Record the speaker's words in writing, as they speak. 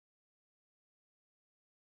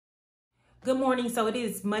Good morning. So it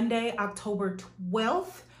is Monday, October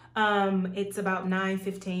 12th. It's about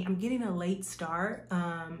 9:15. I'm getting a late start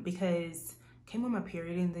because I came on my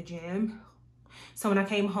period in the gym. So when I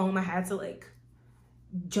came home, I had to like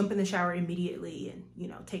jump in the shower immediately and, you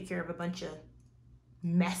know, take care of a bunch of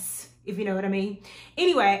mess, if you know what I mean.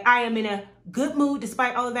 Anyway, I am in a good mood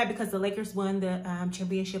despite all of that because the Lakers won the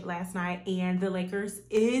championship last night, and the Lakers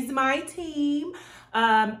is my team.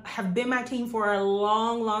 Have been my team for a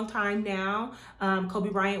long time now. Kobe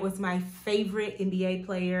Bryant was my favorite NBA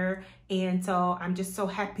player, and so I'm just so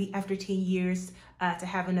happy after 10 years to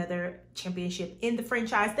have another championship in the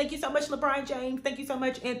franchise. Thank you so much, LeBron James. Thank you so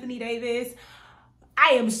much, Anthony Davis.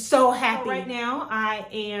 I am so happy. Right now, I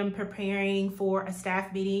am preparing for a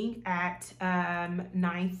staff meeting at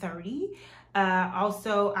 9:30.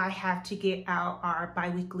 Also, I have to get out our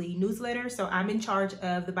bi-weekly newsletter. So I'm in charge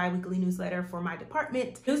of the bi-weekly newsletter for my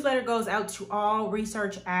department. Newsletter goes out to all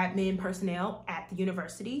research admin personnel at the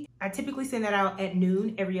university. I typically send that out at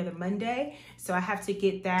noon every other Monday. So I have to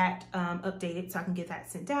get that updated so I can get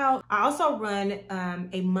that sent out. I also run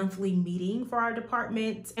a monthly meeting for our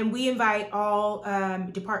department, and we invite all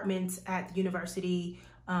departments at the university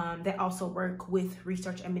that also work with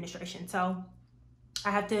research administration. So I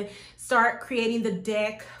have to start creating the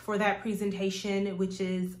deck for that presentation, which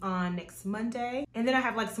is on next Monday. And then I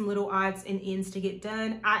have like some little odds and ends to get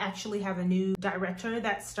done. I actually have a new director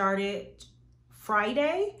that started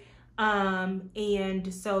Friday.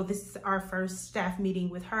 And so this is our first staff meeting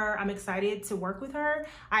with her. I'm excited to work with her.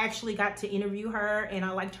 I actually got to interview her and I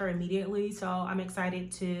liked her immediately. So I'm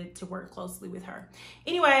excited to work closely with her.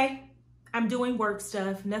 Anyway, I'm doing work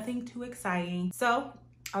stuff, nothing too exciting. So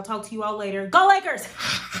I'll talk to you all later. Go Lakers!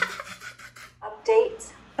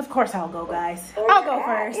 Update. Of course I'll go, guys. I'll go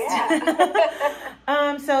first.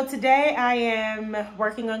 Yeah. So today I am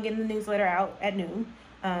working on getting the newsletter out at noon.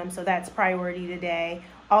 So that's priority today.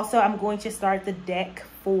 Also, I'm going to start the deck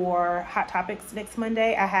for Hot Topics next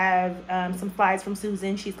Monday. I have some slides from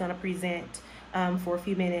Susan. She's going to present for a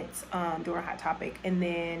few minutes during Hot Topic. And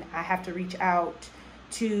then I have to reach out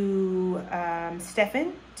to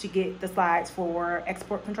Stefan to get the slides for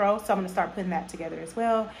export control. So I'm going to start putting that together as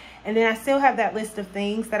well. And then I still have that list of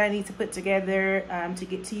things that I need to put together to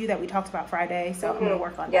get to you that we talked about Friday. So I'm going to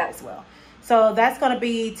work on that as well. So that's going to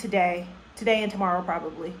be today and tomorrow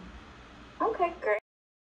probably. Okay, great.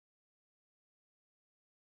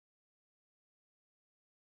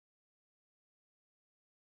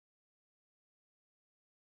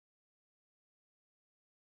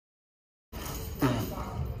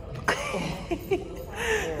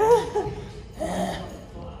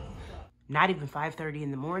 Not even 5:30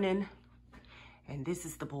 in the morning, and this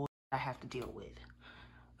is the bull I have to deal with.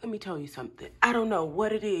 Let me tell you something. I don't know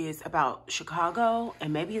what it is about Chicago,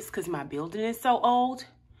 and maybe it's because my building is so old.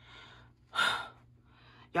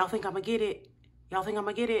 Y'all think I'm gonna get it? Y'all think I'm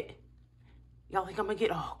gonna get it? Y'all think I'm gonna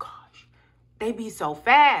get it? Oh gosh, they be so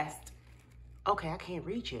fast. Okay, I can't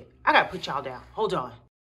reach it. I gotta put y'all down. Hold on.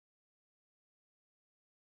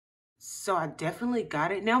 So I definitely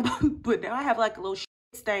got it now, but now I have like a little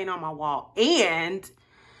stain on my wall, and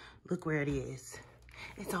look where it is.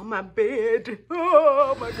 It's on my bed.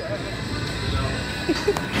 Oh my God.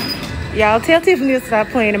 Y'all tell Tiffany to stop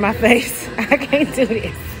playing in my face. I can't do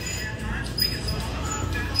this.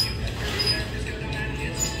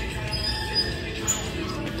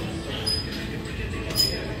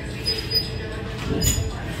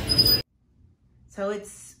 So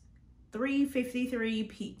it's 3:53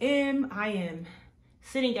 p.m. I am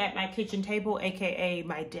sitting at my kitchen table, aka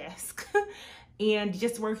my desk, and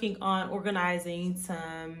just working on organizing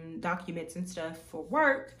some documents and stuff for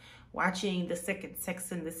work, watching the second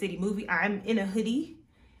Sex and the City movie. I'm in a hoodie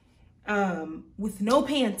with no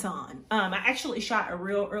pants on. I actually shot a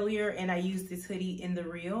reel earlier and I used this hoodie in the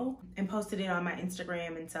reel and posted it on my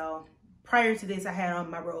Instagram. And so prior to this, I had on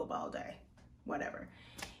my robe all day, whatever.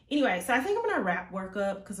 Anyway, so I think I'm gonna wrap work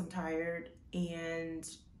up because I'm tired and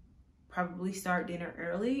probably start dinner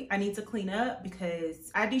early. I need to clean up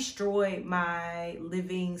because I destroyed my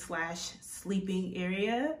living / sleeping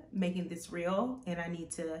area making this reel, and I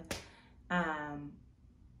need to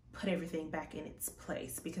put everything back in its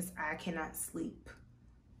place because I cannot sleep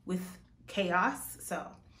with chaos. So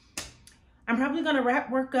I'm probably gonna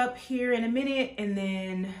wrap work up here in a minute and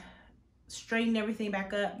then straighten everything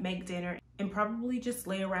back up, make dinner, and probably just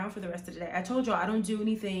lay around for the rest of the day. I told y'all I don't do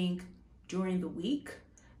anything during the week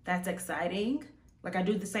that's exciting. Like I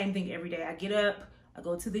do the same thing every day. I get up, I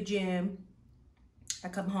go to the gym, I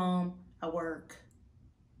come home, I work,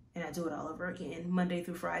 and I do it all over again Monday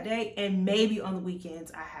through Friday. And maybe on the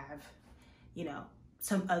weekends I have, you know,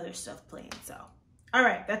 some other stuff planned. So All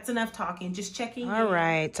right, that's enough talking. Just checking. All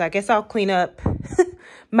right, so I guess I'll clean up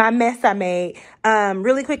my mess I made.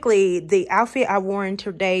 Really quickly, the outfit I wore in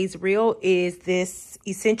today's reel is this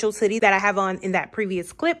essentials hoodie that I have on in that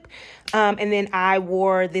previous clip. And then I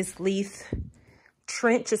wore this Leith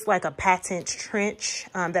trench. It's like a patent trench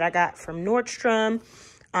that I got from Nordstrom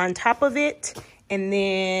on top of it. And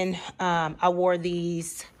then I wore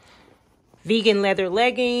these vegan leather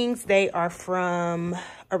leggings. They are from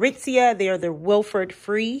Aritzia. They are the Wilford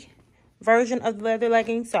free version of the leather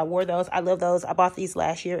leggings. So I wore those. I love those. I bought these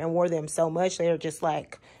last year and wore them so much. They are just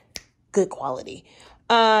like good quality.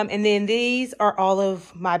 And then these are all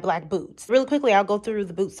of my black boots. Really quickly, I'll go through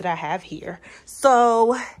the boots that I have here.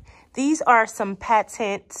 So these are some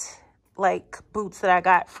patent like boots that I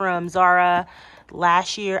got from Zara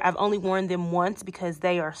last year. I've only worn them once because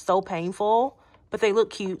they are so painful, but they look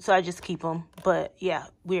cute, so I just keep them. But yeah,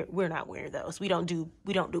 we're not wearing those. We don't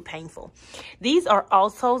do painful. These are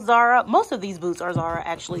also Zara. Most of these boots are Zara,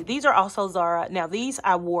 actually. These are also Zara. Now, these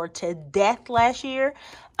I wore to death last year,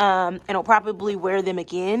 and I'll probably wear them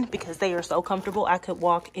again because they are so comfortable. I could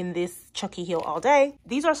walk in this chunky heel all day.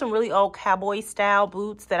 These are some really old cowboy style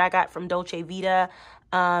boots that I got from Dolce Vita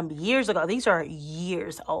years ago. These are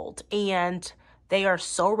years old, and they are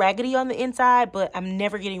so raggedy on the inside, but I'm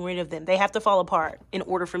never getting rid of them. They have to fall apart in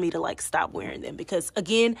order for me to like stop wearing them because,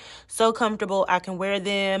 again, so comfortable. I can wear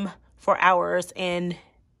them for hours and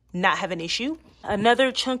not have an issue.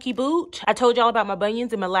 Another chunky boot. I told y'all about my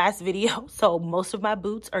bunions in my last video, so most of my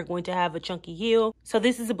boots are going to have a chunky heel. So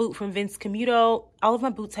this is a boot from Vince Camuto. All of my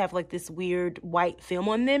boots have like this weird white film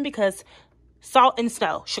on them because Salt and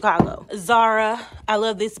Snow, Chicago. Zara, I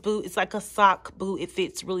love this boot. It's like a sock boot. It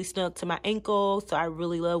fits really snug to my ankle. So I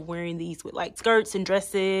really love wearing these with like skirts and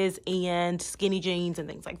dresses and skinny jeans and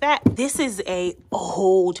things like that. This is a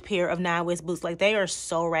old pair of Nine West boots. Like they are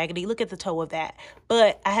so raggedy. Look at the toe of that.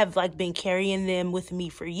 But I have like been carrying them with me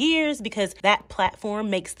for years because that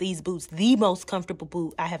platform makes these boots the most comfortable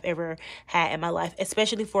boot I have ever had in my life,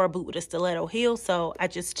 especially for a boot with a stiletto heel. So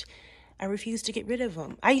I refuse to get rid of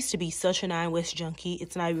them. I used to be such a Nine West junkie.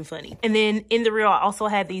 It's not even funny. And then in the reel, I also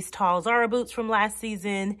had these tall Zara boots from last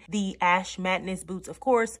season, the Ash Madness boots, of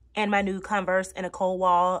course, and my new Converse and a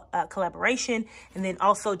Colorway collaboration. And then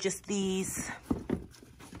also just these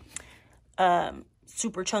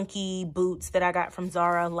super chunky boots that I got from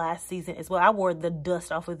Zara last season as well. I wore the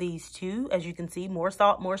dust off of these too. As you can see, more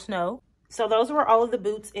salt, more snow. So those were all of the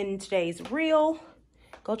boots in today's reel.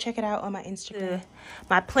 Go check it out on my Instagram.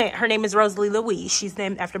 My plant, her name is Rosalie Louise. She's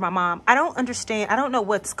named after my mom. I don't understand. I don't know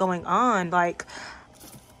what's going on. Like,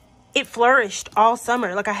 it flourished all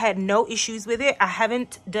summer. Like, I had no issues with it. I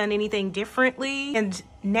haven't done anything differently. And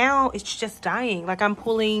now it's just dying. Like, I'm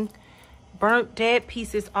pulling burnt, dead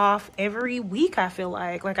pieces off every week, I feel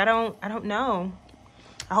like. Like, I don't know.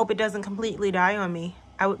 I hope it doesn't completely die on me.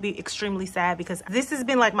 I would be extremely sad because this has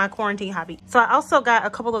been like my quarantine hobby. So I also got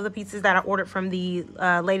a couple of the pieces that I ordered from the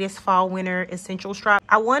latest fall winter essentials drop.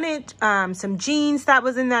 I wanted some jeans that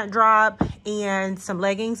was in that drop and some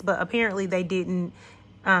leggings, but apparently they didn't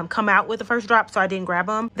come out with the first drop, so I didn't grab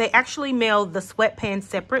them. They actually mailed the sweatpants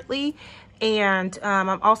separately. And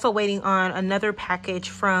I'm also waiting on another package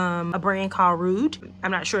from a brand called Rude. I'm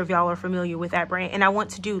not sure if y'all are familiar with that brand. And I want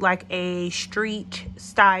to do like a street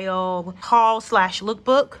style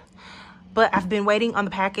haul/lookbook. But I've been waiting on the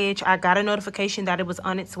package. I got a notification that it was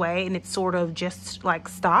on its way and it sort of just like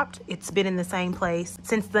stopped. It's been in the same place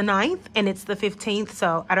since the 9th and it's the 15th.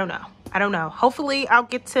 So I don't know. Hopefully I'll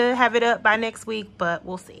get to have it up by next week, but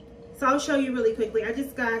we'll see. So I'll show you really quickly. I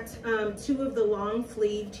just got 2 of the long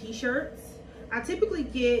sleeve t-shirts. I typically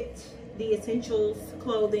get the essentials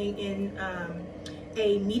clothing in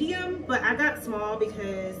a medium, but I got small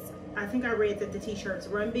because I think I read that the t-shirts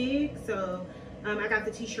run big. So I got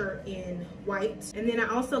the t-shirt in white. And then I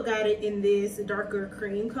also got it in this darker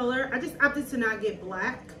cream color. I just opted to not get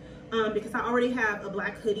black because I already have a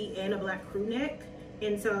black hoodie and a black crew neck.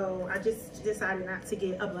 And so I just decided not to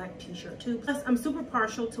get a black t-shirt too. Plus, I'm super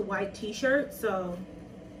partial to white t-shirts, so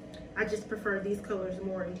I just prefer these colors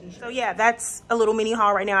more in t-shirts. So yeah, that's a little mini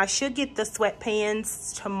haul right now. I should get the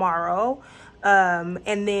sweatpants tomorrow.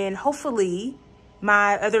 And then hopefully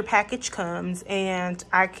my other package comes and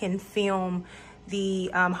I can film the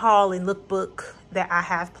haul and lookbook that I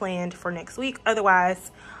have planned for next week. Otherwise,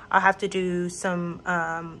 I'll have to do some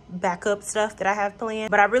backup stuff that I have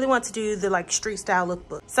planned. But I really want to do the like street style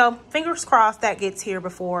lookbook. So fingers crossed that gets here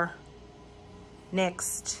before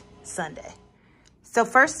next Sunday. So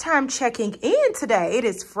first time checking in today. It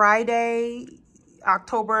is Friday,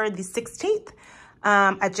 October the 16th.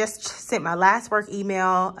 I just sent my last work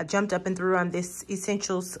email. I jumped up and threw on this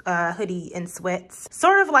Essentials hoodie and sweats.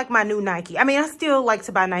 Sort of like my new Nike. I mean, I still like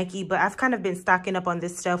to buy Nike, but I've kind of been stocking up on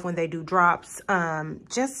this stuff when they do drops.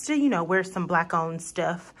 Just to, you know, wear some black-owned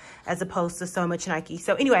stuff as opposed to so much Nike.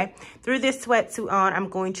 So anyway, threw this sweatsuit on. I'm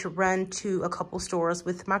going to run to a couple stores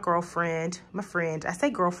with my girlfriend. My friend. I say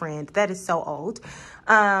girlfriend. That is so old.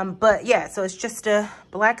 But yeah, so it's just a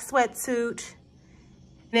black sweatsuit.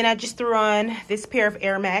 Then I just threw on this pair of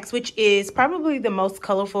Air Max, which is probably the most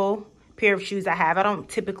colorful pair of shoes I have. I don't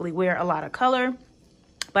typically wear a lot of color,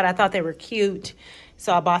 but I thought they were cute.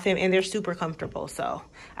 So I bought them and they're super comfortable. So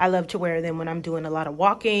I love to wear them when I'm doing a lot of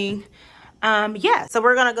walking. Yeah, so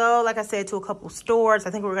we're gonna go, like I said, to a couple stores. I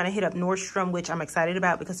think we're gonna hit up Nordstrom, which I'm excited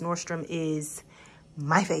about because Nordstrom is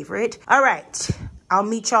my favorite. All right, I'll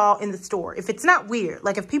meet y'all in the store. If it's not weird,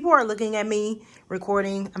 like if people are looking at me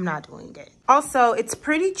recording, I'm not doing it. Also, it's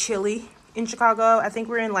pretty chilly in Chicago. I think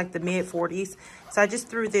we're in like the mid 40s. So I just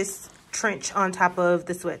threw this trench on top of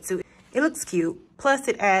the sweatsuit. It looks cute. Plus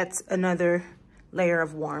it adds another layer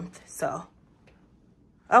of warmth. So,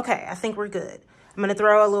 okay, I think we're good. I'm gonna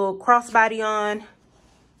throw a little crossbody on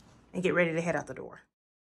and get ready to head out the door.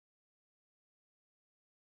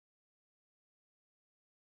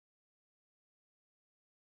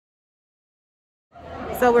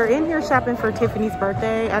 So we're in here shopping for Tiffany's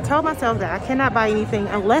birthday. I told myself that I cannot buy anything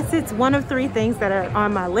unless it's one of three things that are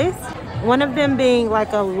on my list. One of them being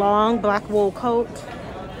like a long black wool coat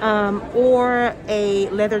or a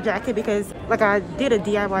leather jacket, because like I did a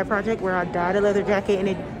DIY project where I dyed a leather jacket and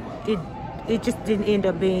it just didn't end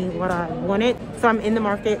up being what I wanted. So I'm in the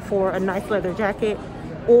market for a nice leather jacket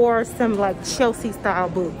or some like Chelsea style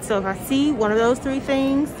boots. So if I see one of those three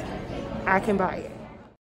things, I can buy it.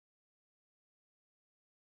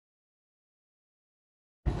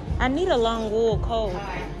 I need a long wool coat.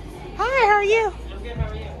 Hi, how are you? I'm good, how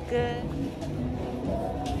are you? Good.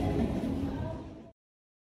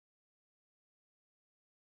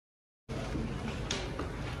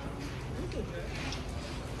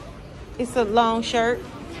 It's a long shirt.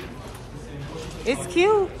 It's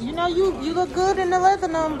cute. You know, you look good in the leather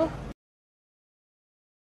number.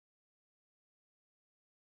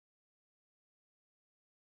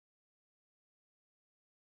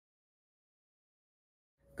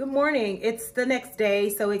 Good morning. It's the next day,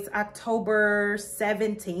 so it's October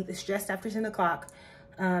 17th. It's just after 10 o'clock.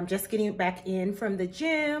 Just getting back in from the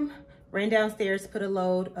gym. Ran downstairs, put a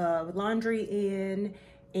load of laundry in,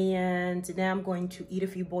 and now I'm going to eat a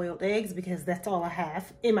few boiled eggs because that's all I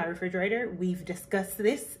have in my refrigerator. We've discussed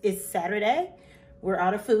this. It's Saturday. We're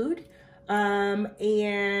out of food.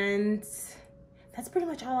 And that's pretty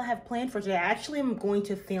much all I have planned for today. I actually am going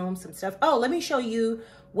to film some stuff. Oh, let me show you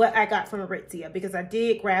what I got from Aritzia because I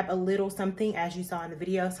did grab a little something as you saw in the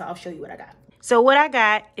video. So I'll show you what I got. So what I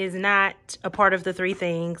got is not a part of the three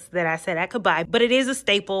things that I said I could buy, but it is a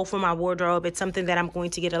staple for my wardrobe. It's something that I'm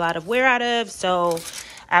going to get a lot of wear out of. So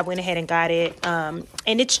I went ahead and got it. And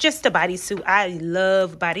it's just a bodysuit. I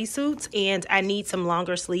love bodysuits and I need some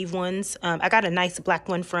longer sleeve ones. I got a nice black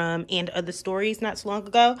one from And Other Stories not so long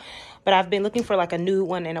ago, but I've been looking for like a nude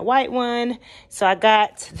one and a white one. So I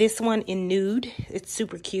got this one in nude. It's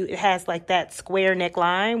super cute. It has like that square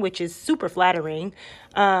neckline, which is super flattering.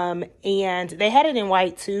 And they had it in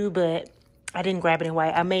white too, but I didn't grab it in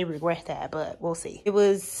white. I may regret that, but we'll see. It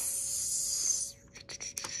was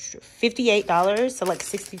 $58, so like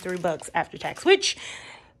 63 bucks after tax, which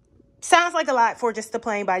sounds like a lot for just a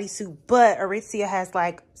plain bodysuit, but Aritzia has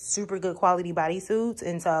like super good quality bodysuits,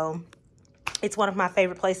 and so it's one of my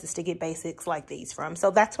favorite places to get basics like these from.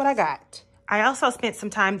 So that's what I got. I also spent some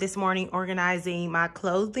time this morning organizing my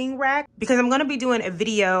clothing rack because I'm going to be doing a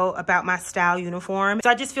video about my style uniform. So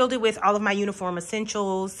I just filled it with all of my uniform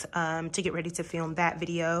essentials to get ready to film that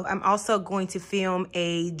video. I'm also going to film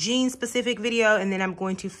a jean specific video, and then I'm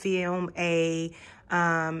going to film a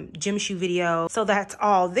gym shoe video. So that's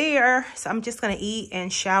all there. So I'm just going to eat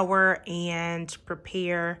and shower and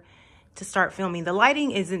prepare to start filming. The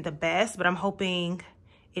lighting isn't the best, but I'm hoping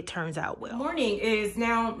it turns out well. Morning is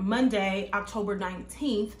now Monday, October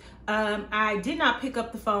 19th. I did not pick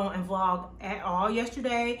up the phone and vlog at all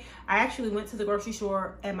yesterday. I actually went to the grocery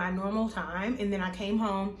store at my normal time, and then I came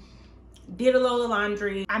home, did a load of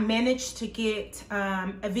laundry. I managed to get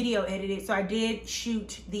a video edited. So I did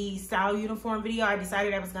shoot the style uniform video. I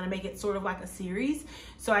decided I was gonna make it sort of like a series.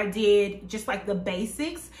 So I did just like the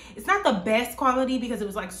basics. It's not the best quality because it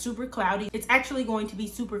was like super cloudy. It's actually going to be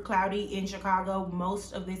super cloudy in Chicago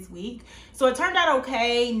most of this week. So it turned out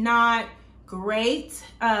okay, not great,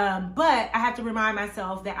 but I have to remind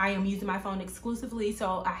myself that I am using my phone exclusively,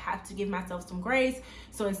 so I have to give myself some grace.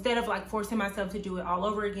 So instead of like forcing myself to do it all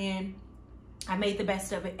over again, I made the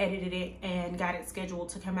best of it, edited it, and got it scheduled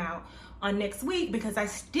to come out on next week, because I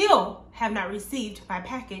still have not received my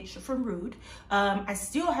package from Rude. I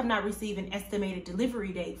still have not received an estimated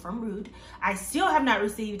delivery date from Rude. I still have not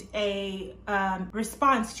received a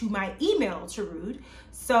response to my email to Rude.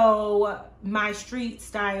 So my street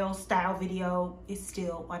style video is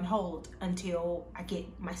still on hold until I get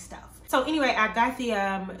my stuff. So anyway, I got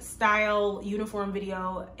the style uniform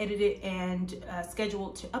video edited and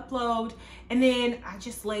scheduled to upload. And then I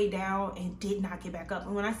just laid down and did not get back up.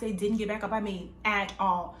 And when I say didn't get back up, I mean at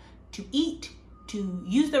all. To eat, to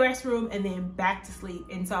use the restroom, and then back to sleep.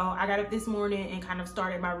 And so I got up this morning and kind of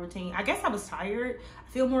started my routine. I guess I was tired. I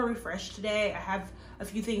feel more refreshed today. I have a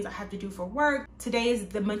few things I have to do for work. Today is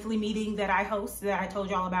the monthly meeting that I host that I told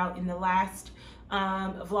y'all about in the last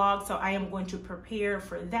vlog. So I am going to prepare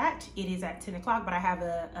for that. It is at 10 o'clock, but I have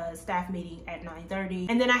a staff meeting at 9:30.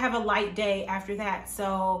 And then I have a light day after that.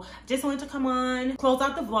 So just wanted to come on, close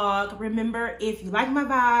out the vlog. Remember, if you like my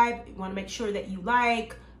vibe, you want to make sure that you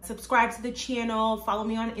like, subscribe to the channel, follow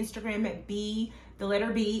me on Instagram at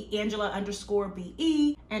Angela_BE,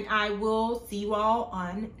 and I will see you all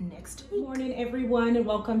on next week. Good morning, everyone, and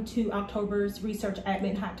welcome to October's Research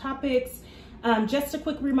Admin Hot Topics. Just a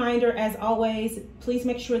quick reminder, as always, please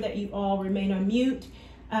make sure that you all remain on mute.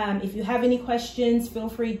 If you have any questions, feel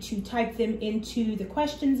free to type them into the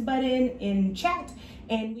questions button in chat,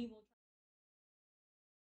 and we